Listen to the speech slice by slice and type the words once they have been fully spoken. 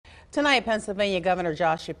Tonight, Pennsylvania Governor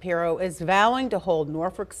Josh Shapiro is vowing to hold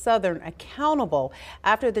Norfolk Southern accountable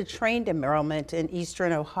after the train derailment in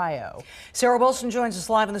eastern Ohio. Sarah Wilson joins us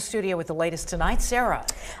live in the studio with the latest tonight. Sarah.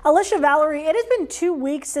 Alicia, Valerie, it has been 2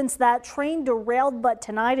 weeks since that train derailed, but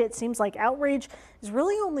tonight it seems like outrage is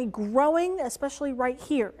really only growing, especially right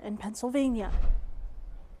here in Pennsylvania.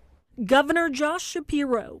 Governor Josh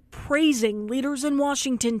Shapiro praising leaders in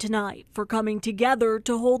Washington tonight for coming together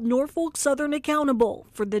to hold Norfolk Southern accountable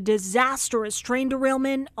for the disastrous train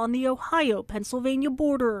derailment on the Ohio-Pennsylvania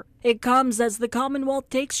border. It comes as the Commonwealth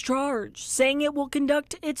takes charge, saying it will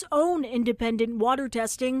conduct its own independent water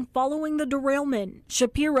testing following the derailment.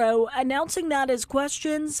 Shapiro announcing that as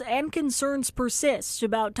questions and concerns persist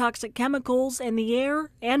about toxic chemicals in the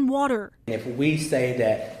air and water. If we say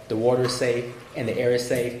that the water is safe and the air is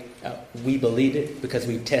safe, we believe it because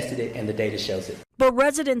we've tested it and the data shows it. But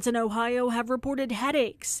residents in Ohio have reported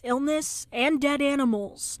headaches, illness, and dead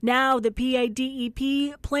animals. Now the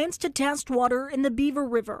PADEP plans to test water in the Beaver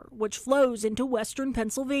River, which flows into western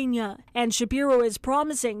Pennsylvania. And Shapiro is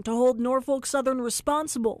promising to hold Norfolk Southern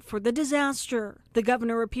responsible for the disaster. The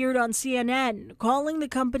governor appeared on CNN, calling the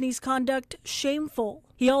company's conduct shameful.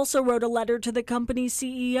 He also wrote a letter to the company's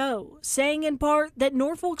CEO, saying in part that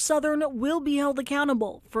Norfolk Southern will be held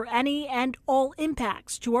accountable for any and all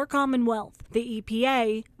impacts to our Commonwealth. The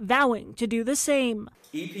EPA vowing to do the same.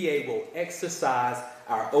 EPA will exercise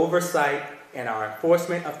our oversight and our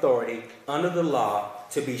enforcement authority under the law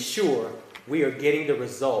to be sure we are getting the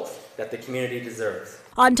results that the community deserves.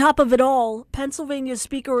 On top of it all, Pennsylvania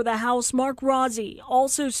Speaker of the House Mark Rozzi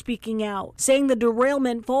also speaking out, saying the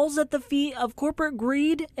derailment falls at the feet of corporate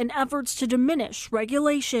greed and efforts to diminish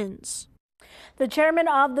regulations. The chairman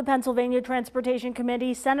of the Pennsylvania Transportation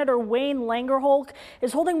Committee, Senator Wayne Langerholk,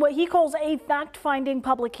 is holding what he calls a fact-finding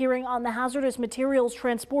public hearing on the hazardous materials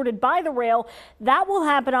transported by the rail. That will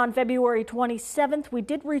happen on February 27th. We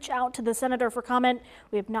did reach out to the senator for comment.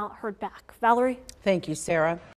 We have not heard back. Valerie? Thank you, Sarah.